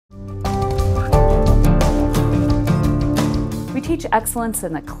teach excellence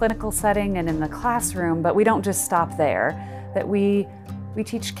in the clinical setting and in the classroom, but we don't just stop there. That we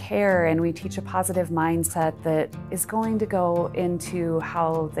teach care and we teach a positive mindset that is going to go into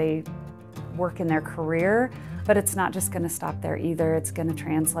how they work in their career, but it's not just going to stop there either. It's going to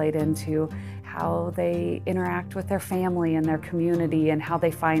translate into how they interact with their family and their community and how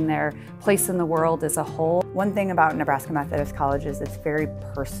they find their place in the world as a whole. One thing about Nebraska Methodist College is it's very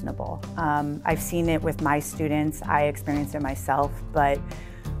personable. I've seen it with my students, I experienced it myself, but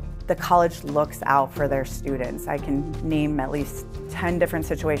the college looks out for their students. I can name at least 10 different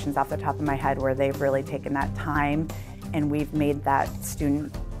situations off the top of my head where they've really taken that time and we've made that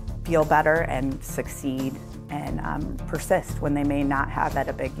student feel better and succeed and persist when they may not have at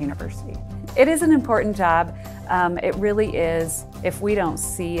a big university. It is an important job. It really is. If we don't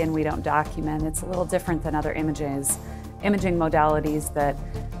see and we don't document, it's a little different than other imaging modalities that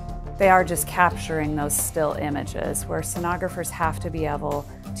they are just capturing those still images, where sonographers have to be able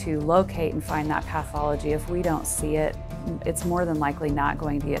to locate and find that pathology. If we don't see it, it's more than likely not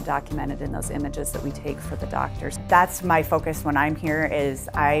going to get documented in those images that we take for the doctors. That's my focus when I'm here, is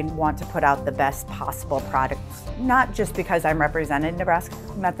I want to put out the best possible products, not just because I'm represented Nebraska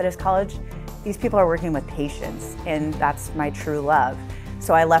Methodist College. These people are working with patients, and that's my true love.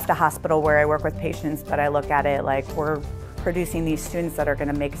 So I left a hospital where I work with patients, but I look at it like we're producing these students that are going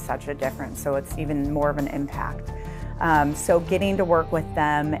to make such a difference, so it's even more of an impact. So getting to work with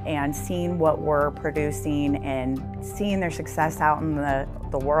them and seeing what we're producing and seeing their success out in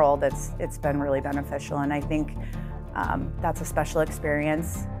the world, it's been really beneficial, and I think that's a special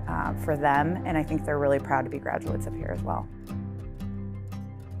experience for them, and I think they're really proud to be graduates of here as well.